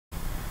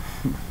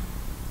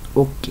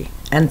Okay,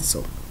 and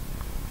so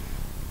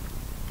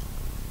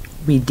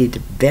we did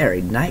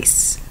very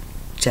nice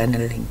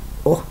channeling.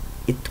 Oh,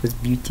 it was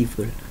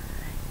beautiful.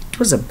 It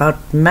was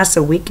about mass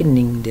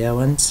awakening, dear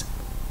ones.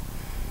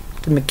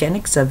 The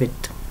mechanics of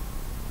it,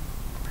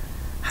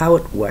 how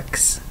it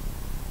works.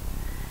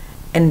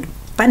 And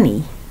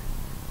funny,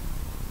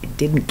 it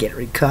didn't get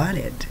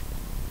recorded.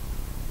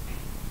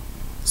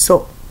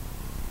 So,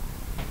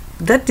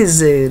 that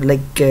is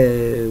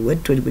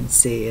what we would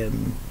say,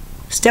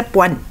 step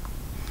one.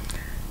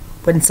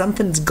 When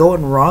something's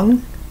going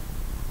wrong,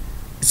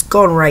 it's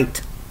going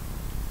right.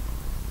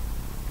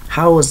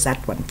 How was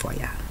that one for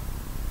you?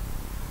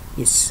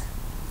 Yes.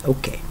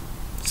 Okay.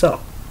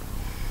 So,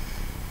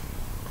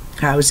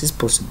 how is this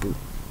possible?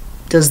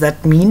 Does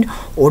that mean,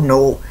 oh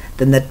no,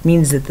 then that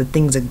means that the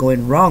things are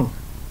going wrong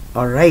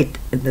are right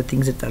and the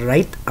things that are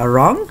right are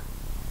wrong?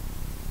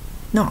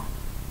 No.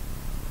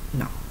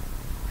 No.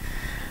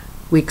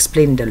 We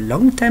explained a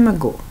long time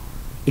ago,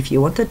 if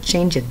you want to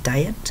change a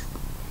diet,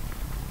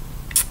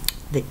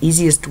 the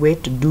easiest way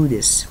to do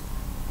this,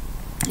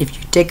 if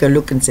you take a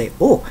look and say,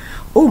 oh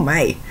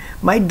my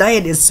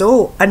diet is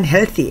so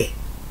unhealthy.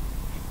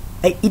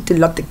 I eat a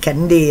lot of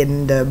candy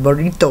and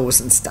burritos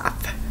and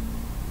stuff.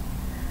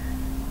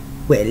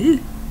 Well,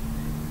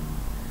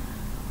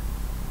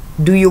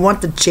 do you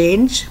want to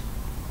change?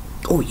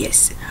 Oh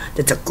yes,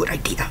 that's a good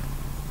idea.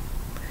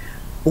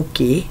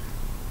 Okay,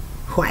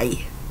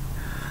 why?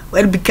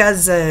 Well,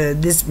 because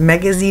this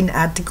magazine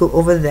article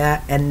over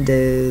there and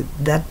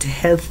that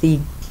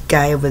healthy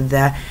guy over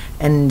there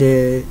and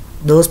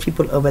those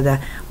people over there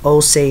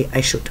all say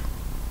I should.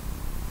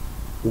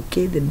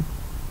 Okay then.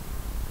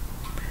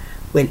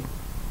 Well,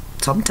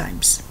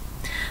 sometimes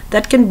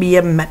that can be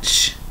a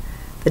match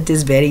that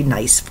is very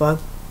nice for a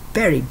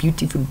very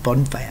beautiful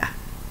bonfire.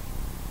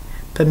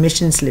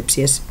 Permission slips,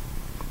 yes.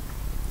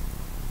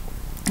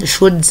 The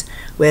shoulds,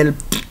 well,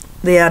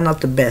 they are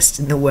not the best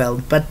in the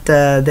world, but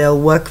they'll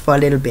work for a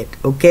little bit,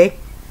 okay?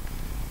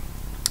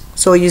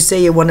 So you say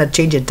you want to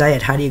change your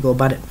diet. How do you go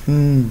about it?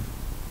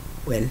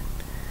 Well,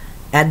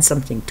 add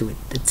something to it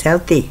that's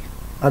healthy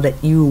or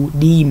that you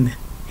deem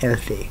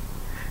healthy.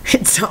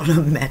 It's all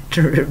a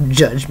matter of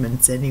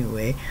judgments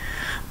anyway.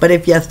 But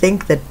if you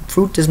think that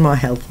fruit is more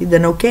healthy,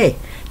 then okay.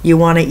 You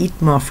want to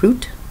eat more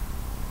fruit?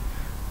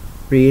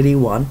 Really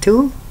want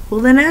to?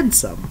 Well, then add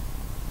some.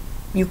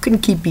 You can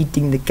keep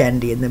eating the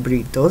candy and the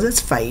burritos,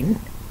 that's fine.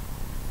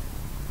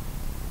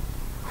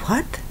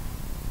 What?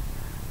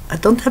 I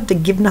don't have to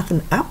give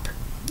nothing up?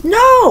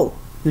 No,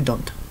 you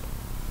don't.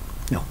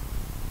 No.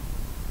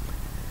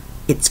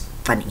 It's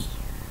funny.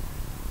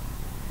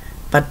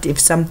 But if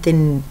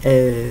something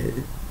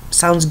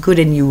sounds good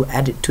and you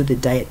add it to the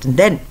diet and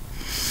then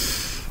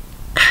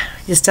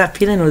you start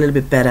feeling a little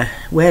bit better,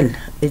 well,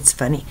 it's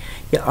funny.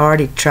 You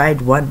already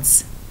tried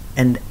once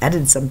and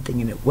added something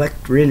and it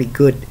worked really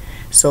good.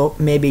 So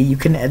maybe you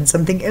can add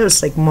something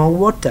else like more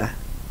water.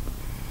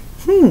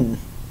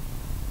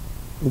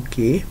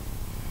 Okay.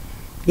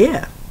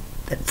 Yeah,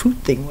 that fruit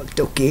thing worked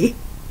okay.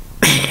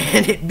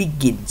 And it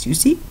begins, you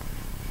see?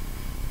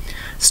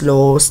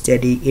 Slow,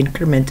 steady,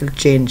 incremental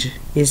change.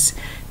 This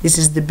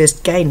is the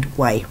best kind.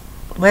 Why?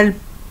 Well,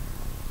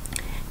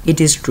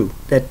 it is true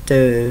that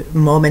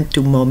moment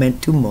to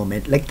moment to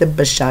moment, like the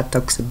Bashar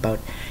talks about,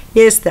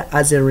 yes, there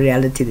is a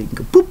reality that you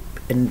go boop,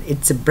 and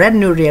it's a brand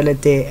new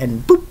reality,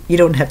 and boop, you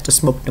don't have to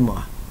smoke no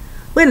more.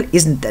 Well,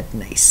 isn't that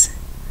nice?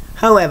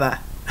 However,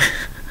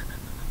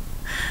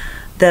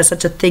 there's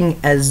such a thing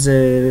as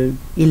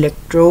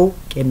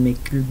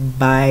electrochemical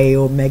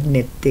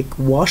biomagnetic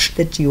wash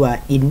that you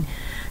are in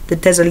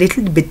that has a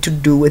little bit to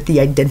do with the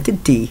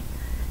identity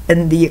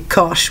and the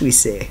kosh, we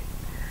say.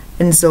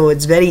 And so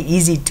it's very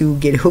easy to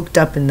get hooked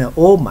up in the,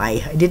 oh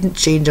my, I didn't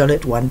change all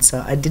at once,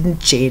 or I didn't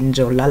change,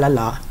 or la la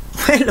la.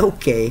 Well,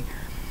 okay,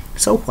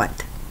 so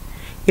what?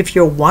 If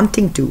you're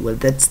wanting to, well,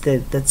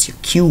 that's your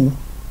cue.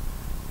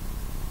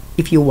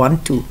 If you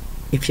want to,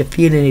 if you're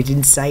feeling it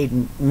inside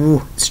and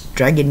ooh, it's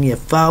dragging you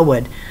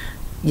forward,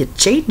 you're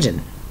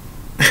changing.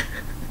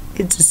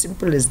 It's as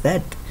simple as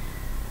that.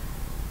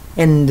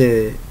 And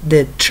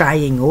the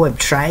trying, oh, I'm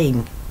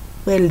trying.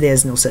 Well,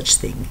 there's no such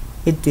thing.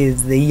 It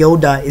is, the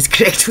Yoda is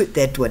correct with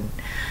that one.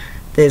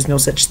 There's no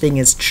such thing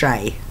as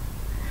try.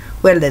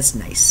 Well, that's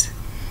nice.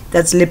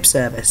 That's lip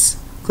service.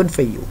 Good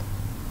for you.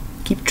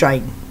 Keep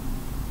trying.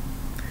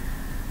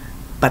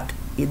 But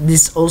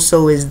this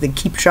also is the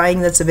keep trying.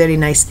 That's a very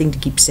nice thing to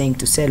keep saying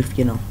to self,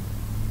 you know.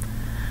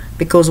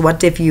 Because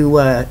what if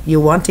you're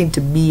wanting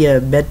to be a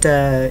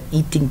better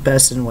eating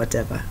person,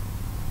 whatever.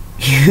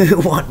 You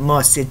want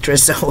more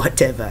citrus or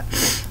whatever.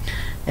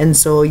 And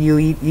so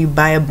you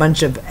buy a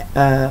bunch of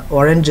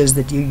oranges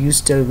that you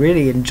used to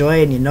really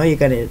enjoy, and you know you're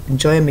going to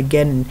enjoy them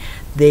again, and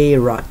they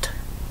rot.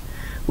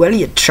 Well,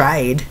 you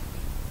tried.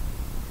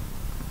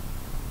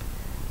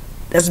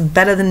 That's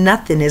better than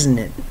nothing, isn't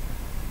it?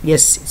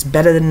 Yes, it's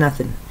better than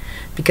nothing.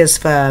 Because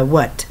for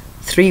what?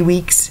 3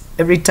 weeks,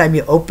 every time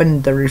you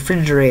opened the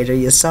refrigerator,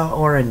 you saw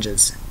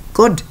oranges.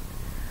 Good.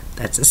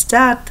 That's a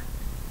start.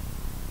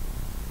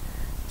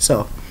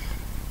 So,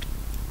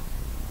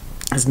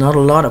 There's not a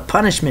lot of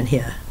punishment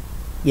here.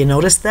 You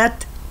notice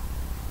that?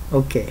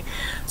 Okay.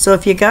 So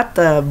if you got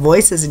the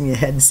voices in your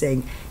head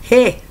saying,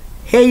 hey,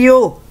 hey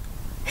you,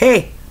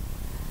 hey,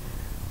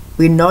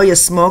 we know you're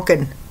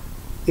smoking.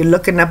 You're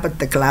looking up at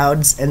the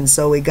clouds, and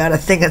so we got a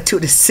thing or two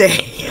to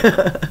say.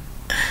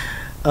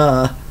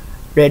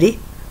 Ready?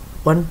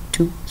 1,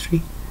 2,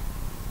 3.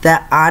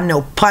 There are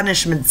no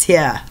punishments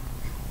here.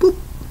 Boop.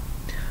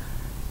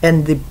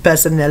 And the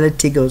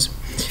personality goes,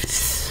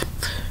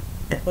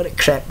 what a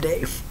crap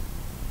day.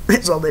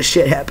 There's all this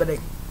shit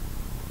happening.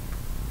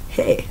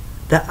 Hey,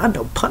 there are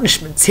no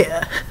punishments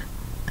here.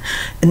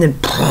 And then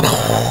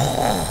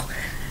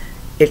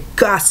it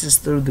passes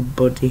through the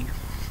body.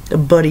 The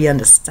body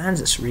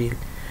understands it's real,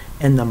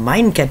 and the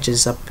mind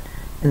catches up,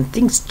 and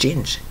things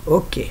change.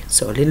 Okay,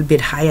 so a little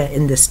bit higher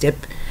in the step,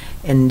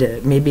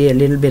 and maybe a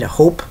little bit of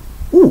hope.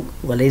 Ooh,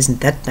 well,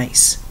 isn't that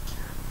nice?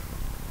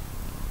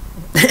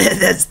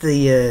 That's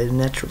the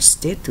natural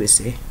state, we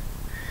say.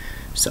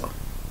 So,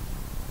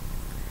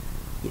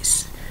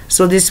 yes.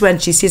 So this one,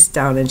 she sits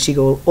down and she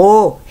goes,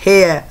 oh,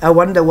 hey, I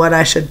wonder what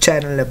I should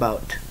channel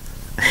about.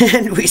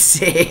 And we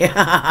say,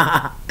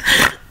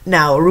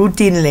 now,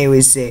 routinely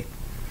we say,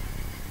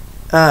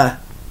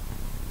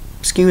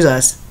 excuse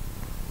us.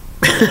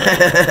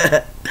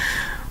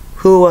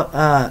 Who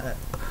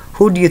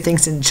do you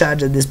think's in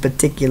charge of this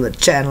particular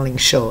channeling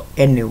show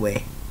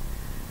anyway?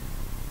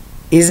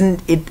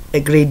 Isn't it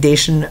a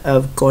gradation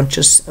of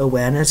conscious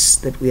awareness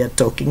that we are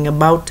talking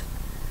about?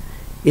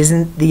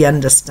 Isn't the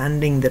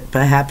understanding that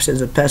perhaps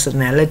as a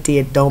personality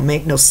it don't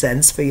make no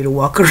sense for you to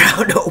walk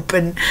around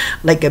open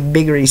like a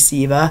big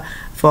receiver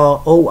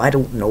for, oh, I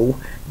don't know,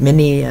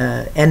 many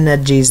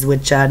energies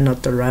which are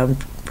not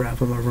around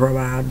from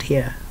around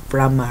here.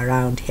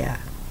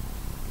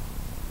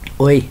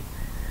 Oi.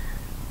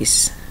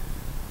 Yes.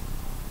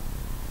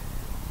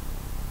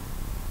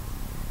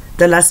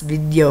 The last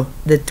video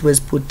that was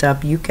put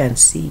up, you can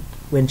see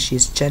when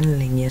she's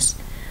channeling, yes,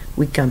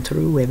 we come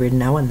through every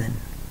now and then.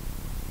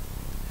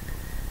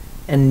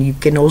 And you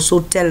can also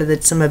tell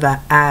that some of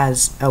our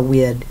R's are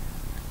weird.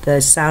 They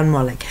sound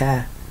more like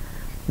her.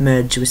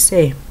 Merge, we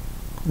say.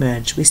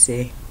 Merge, we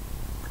say.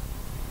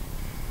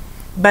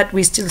 But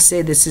we still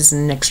say this is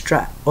an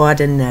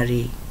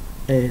extraordinary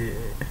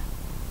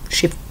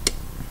shift.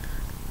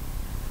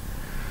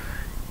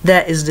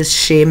 There is this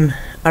shame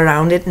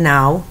around it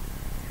now,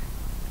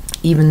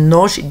 even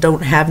though she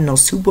don't have no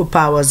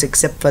superpowers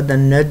except for the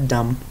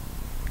nerddom.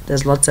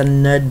 There's lots of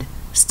nerd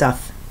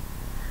stuff.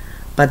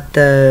 But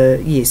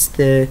yes,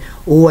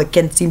 oh, I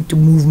can't seem to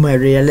move my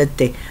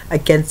reality. I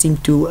can't seem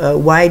to,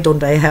 why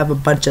don't I have a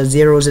bunch of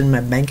zeros in my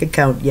bank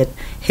account yet?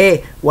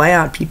 Hey, why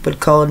aren't people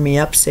calling me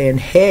up saying,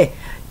 hey,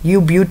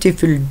 you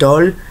beautiful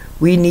doll,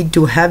 we need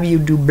to have you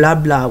do blah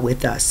blah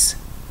with us?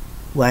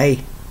 Why,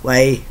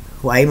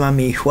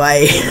 mommy,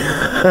 why?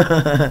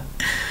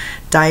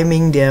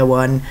 Timing, dear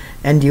one,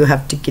 and you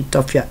have to get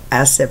off your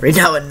ass every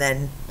now and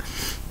then.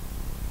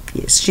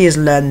 Yes, she has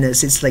learned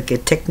this. It's like a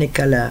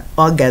technical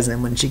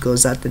orgasm when she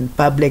goes out in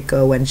public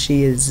or when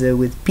she is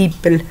with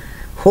people.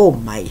 Oh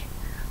my,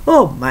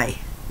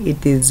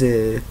 it is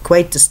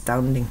quite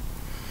astounding.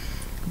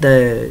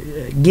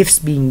 The gifts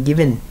being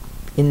given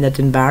in that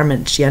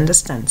environment, she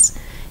understands.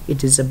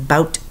 It is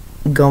about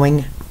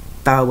going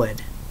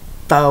forward.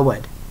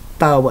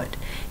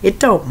 It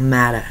don't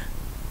matter.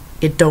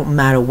 It don't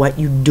matter what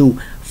you do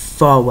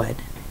forward.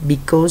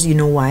 Because you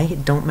know why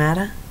it don't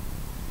matter?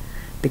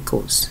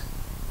 Because,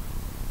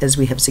 as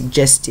we have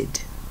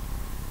suggested,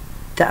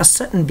 there are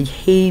certain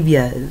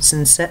behaviors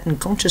and certain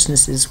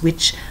consciousnesses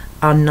which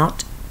are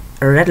not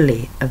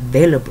readily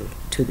available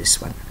to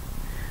this one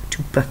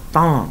to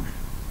perform.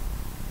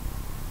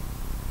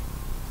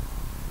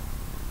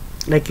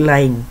 Like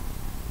lying.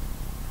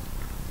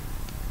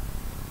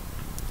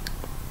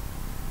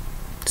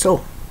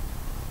 So,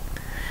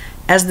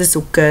 as this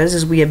occurs,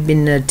 as we have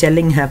been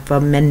telling her for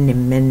many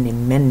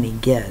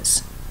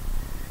years,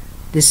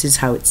 this is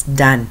how it's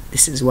done.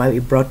 This is why we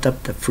brought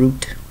up the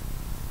fruit.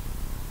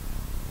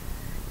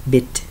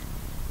 Bit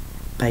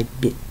by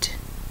bit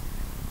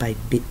by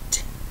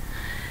bit.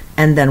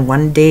 And then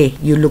one day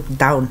you look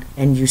down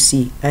and you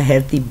see a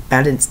healthy,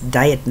 balanced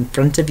diet in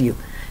front of you.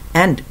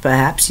 And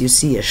perhaps you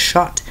see a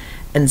shot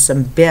and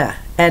some beer.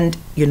 And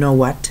you know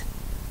what?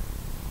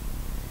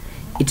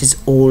 It is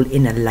all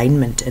in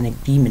alignment and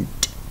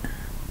agreement.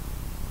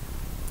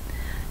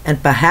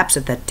 And perhaps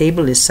at that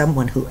table is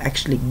someone who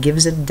actually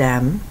gives a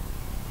damn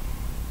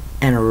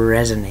and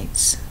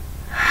resonates.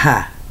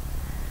 Ha!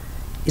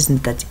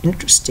 Isn't that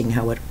interesting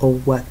how it all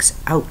works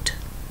out?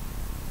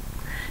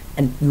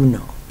 And you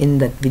know, in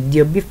that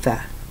video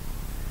before,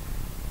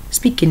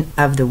 speaking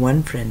of the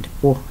one friend,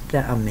 oh,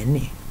 there are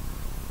many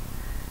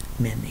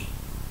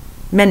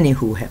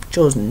who have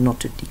chosen not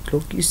to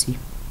decloak, you see.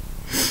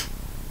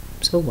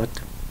 So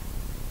what?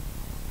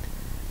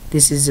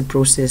 This is a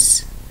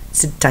process.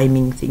 It's a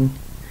timing thing.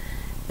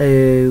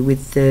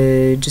 With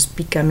just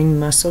becoming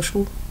more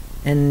social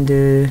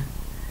and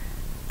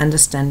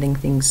understanding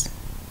things.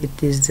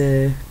 It is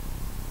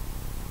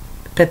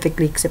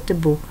perfectly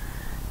acceptable.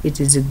 It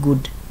is a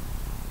good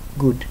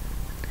Good.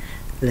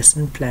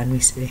 Lesson plan, we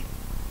say.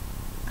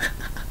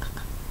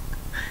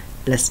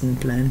 Lesson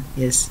plan,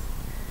 yes.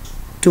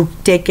 To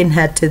taking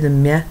her to the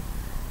mirror,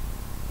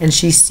 and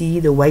she see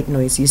the white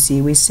noise. You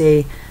see, we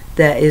say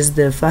there is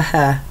for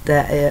her,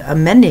 there are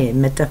many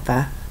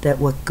metaphors that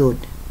work good.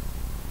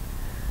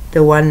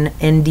 The one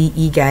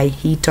NDE guy,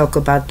 he talk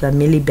about the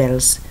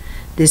millibels.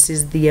 This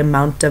is the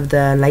amount of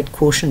the light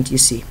quotient, you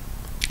see.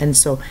 And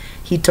so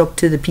he talked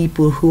to the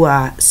people who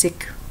are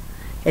sick,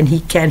 and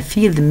he can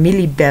feel the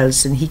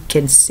millibels, and he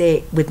can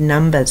say with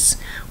numbers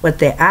what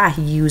they are.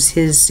 He uses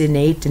his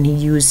innate, and he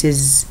uses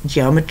his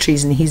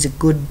geometries, and he's a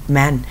good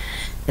man,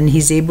 and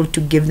he's able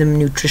to give them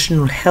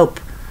nutritional help.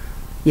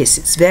 Yes,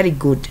 it's very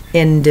good.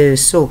 And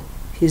so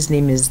his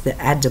name is the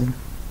Adam.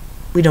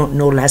 We don't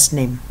know last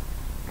name.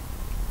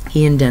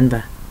 He in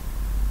Denver.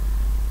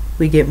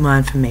 We get more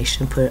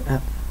information, put it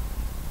up.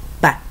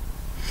 But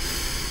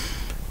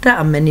there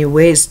are many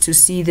ways to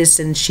see this,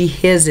 and she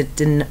hears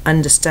it and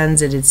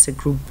understands it. It's a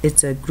group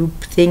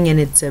thing, and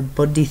it's a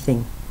body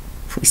thing.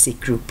 We say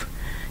group.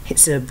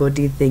 It's a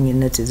body thing,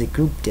 and it is a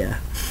group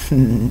there.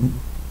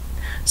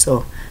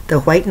 So the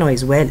white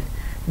noise, well,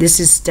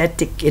 this is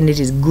static, and it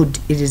is good.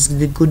 It is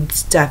the good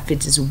stuff.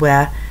 It is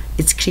where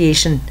it's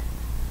creation.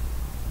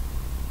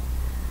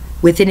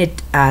 Within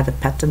it are the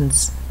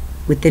patterns.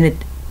 Within it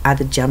are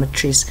the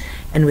geometries,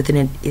 and within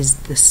it is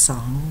the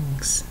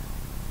songs.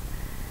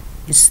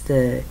 It's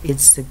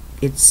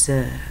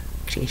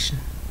creation.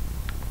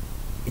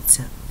 It's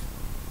a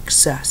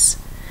source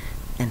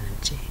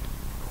energy,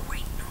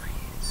 white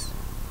noise,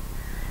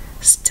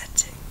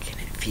 static, and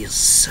it feels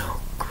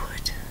so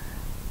good.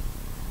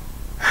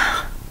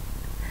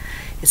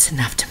 It's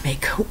enough to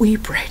make her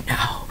weep right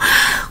now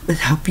with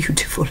how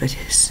beautiful it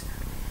is.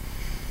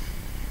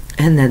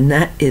 And then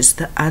that is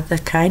the other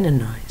kind of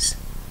noise.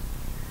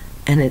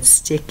 And it's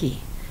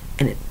sticky,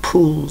 and it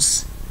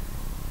pulls,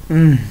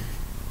 and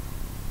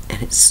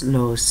it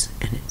slows,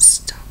 and it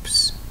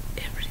stops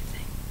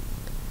everything.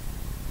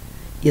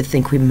 You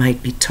think we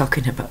might be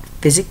talking about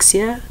physics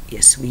here?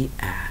 Yes, we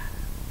are.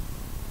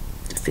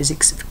 The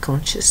physics of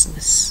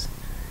consciousness.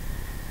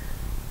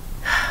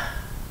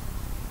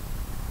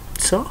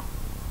 So,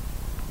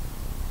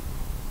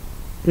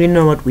 we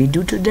know what we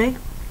do today?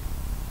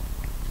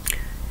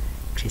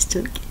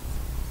 Crystal Cave.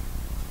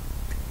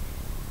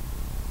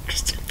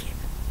 Crystal Cave.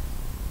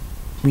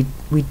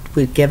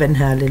 We're giving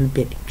her a little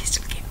bit of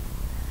Crystal Cave.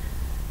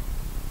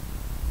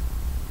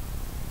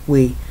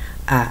 We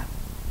are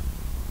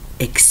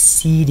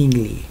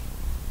exceedingly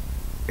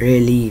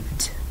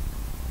relieved.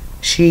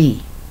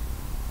 She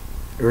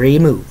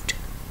removed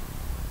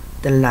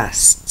the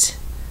last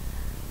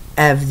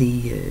of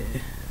the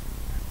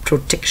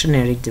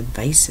protectionary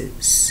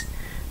devices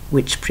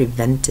which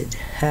prevented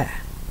her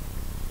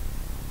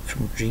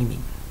from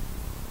dreaming.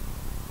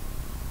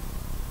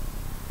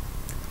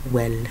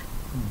 Well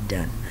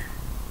done.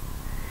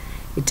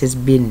 It has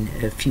been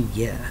a few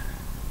years,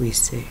 we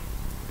say.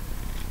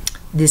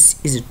 This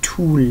is a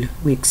tool.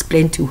 We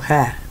explained to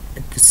her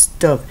at the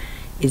start,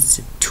 it's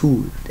a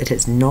tool that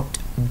has not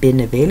been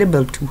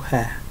available to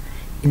her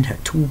in her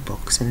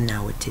toolbox, and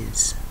now it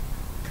is.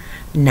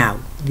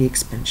 Now the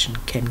expansion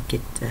can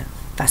get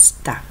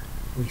faster,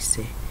 we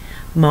say,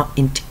 more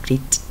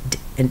integrated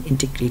and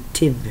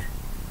integrative.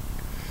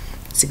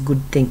 It's a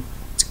good thing.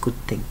 It's a good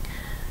thing.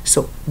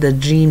 So the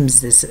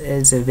dreams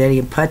is a very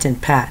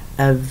important part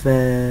of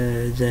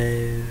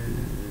the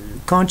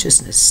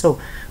consciousness. So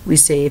we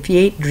say, if you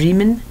ain't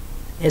dreaming,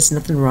 there's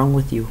nothing wrong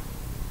with you.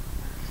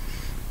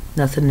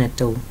 Nothing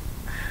at all.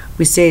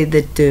 We say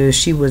that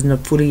she was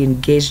not fully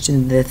engaged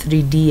in the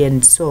 3D,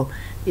 and so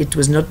it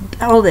was not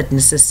all that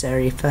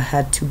necessary for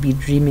her to be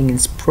dreaming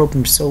and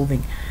problem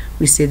solving.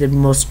 We say that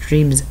most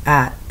dreams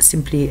are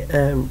simply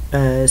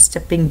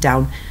stepping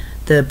down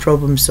the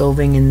problem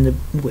solving and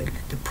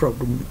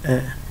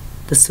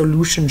the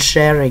solution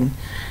sharing,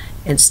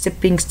 and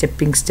stepping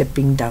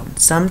down.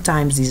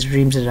 Sometimes these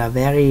dreams that are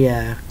very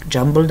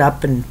jumbled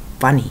up and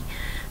funny,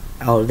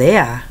 all they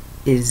are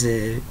is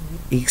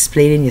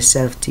explaining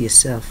yourself to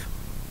yourself.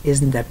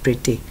 Isn't that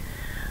pretty?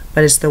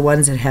 But it's the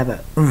ones that have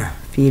a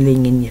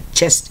feeling in your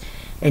chest,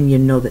 and you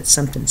know that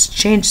something's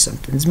changed,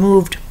 something's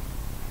moved.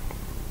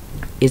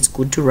 It's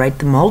good to write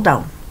them all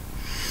down.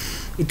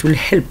 It will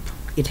help.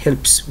 It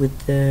helps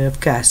with, of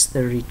course,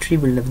 the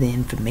retrieval of the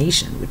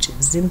information, which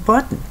is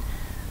important.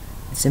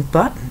 It's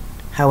important.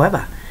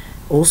 However,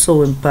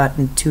 also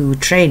important to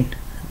train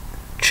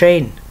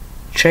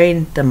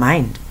the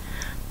mind.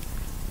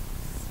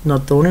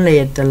 Not only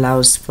it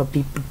allows for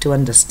people to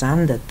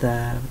understand that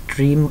the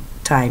dream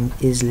time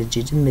is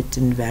legitimate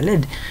and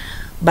valid,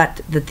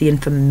 but that the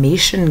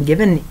information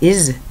given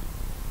is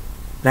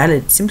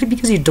valid. Simply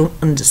because you don't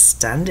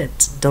understand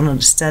it, don't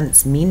understand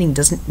its meaning,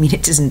 doesn't mean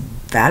it isn't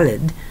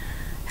valid.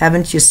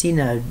 Haven't you seen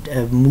a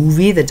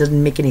movie that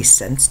doesn't make any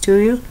sense to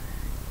you?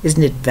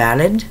 Isn't it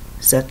valid?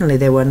 Certainly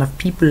there were enough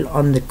people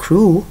on the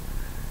crew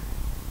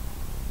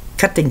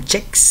cutting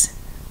checks,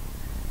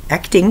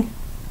 acting,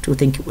 to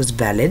think it was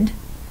valid.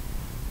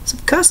 So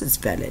of course it's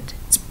valid.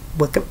 It's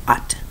work of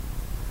art.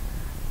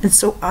 And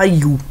so are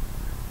you.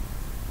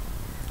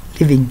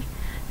 Living,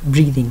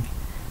 breathing,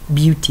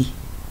 beauty,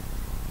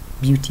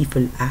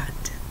 beautiful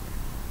art.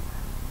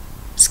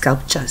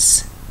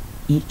 Sculptures,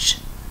 each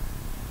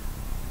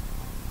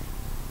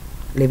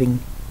living,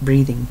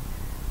 breathing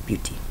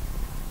beauty.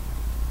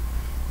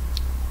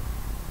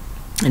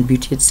 And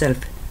beauty itself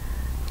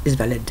is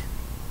valid.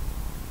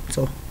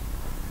 So,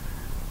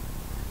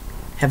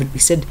 haven't we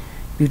said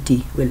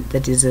beauty? Well,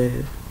 that is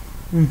a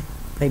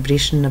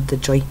vibration of the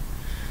joy.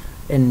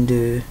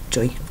 And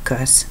joy, of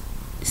course,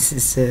 this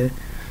is a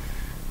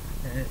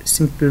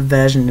simple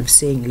version of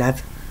saying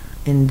love.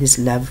 And this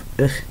love,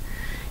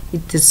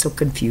 it is so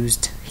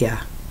confused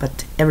here.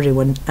 But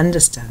everyone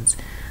understands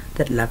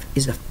that love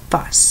is a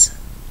force.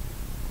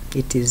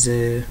 It is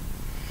an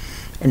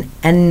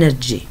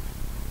energy.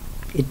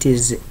 It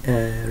is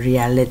a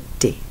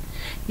reality.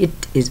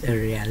 It is a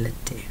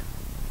reality.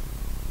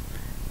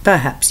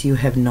 Perhaps you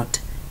have not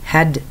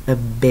had a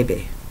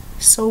baby.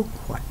 So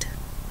what?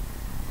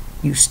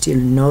 You still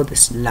know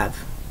this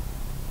love.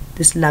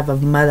 This love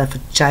of mother for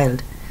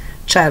child,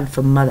 child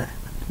for mother.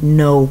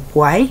 Know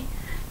why?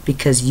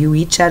 Because you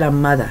each had a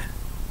mother.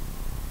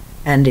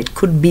 And it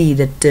could be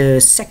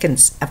that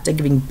seconds after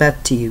giving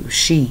birth to you,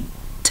 she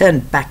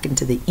turned back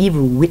into the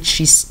evil witch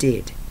she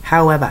stayed.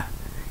 However,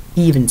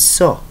 even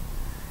so,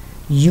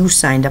 you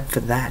signed up for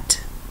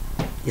that.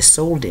 Your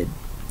soul did.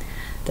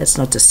 That's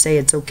not to say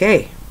it's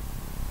okay.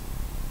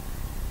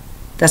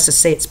 That's to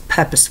say it's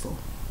purposeful.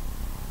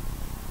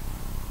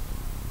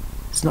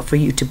 It's not for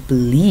you to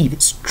believe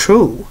it's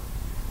true.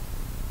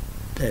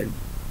 The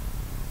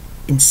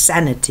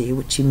insanity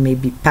which you may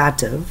be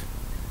part of,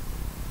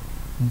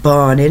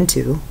 born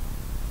into,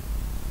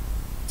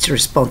 it's your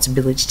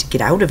responsibility to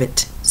get out of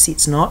it. See,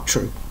 it's not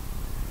true.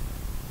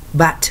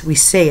 But we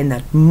say in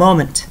that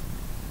moment,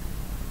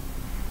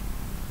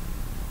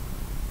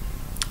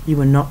 you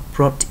were not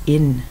brought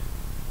in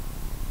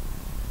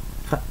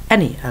for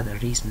any other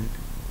reason,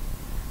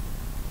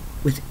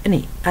 with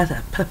any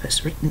other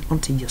purpose written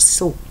onto your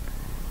soul,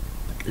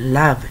 but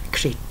love,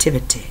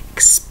 creativity,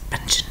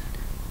 expansion,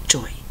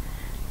 joy,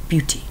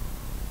 beauty,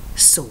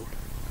 soul,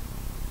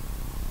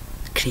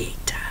 creator.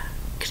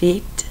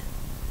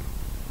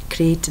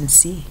 Create and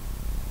see.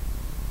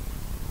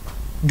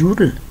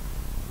 Doodle.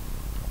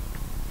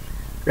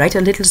 Write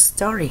a little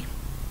story.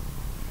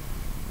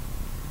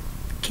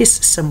 Kiss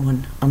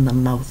someone on the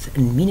mouth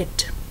and mean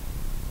it.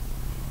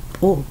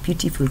 All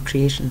beautiful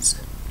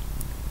creations.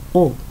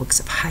 All works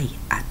of high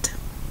art.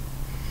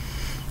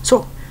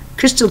 So,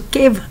 Crystal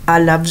Cave, our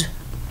loves.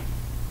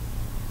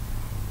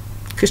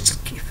 Crystal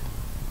Cave.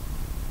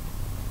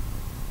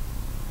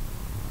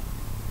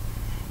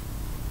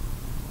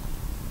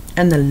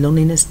 And the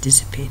loneliness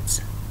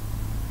dissipates.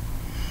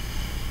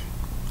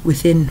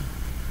 Within,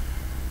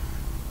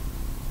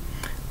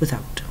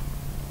 without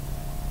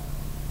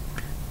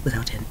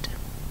end.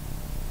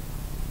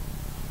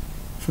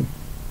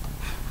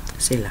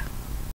 Selah.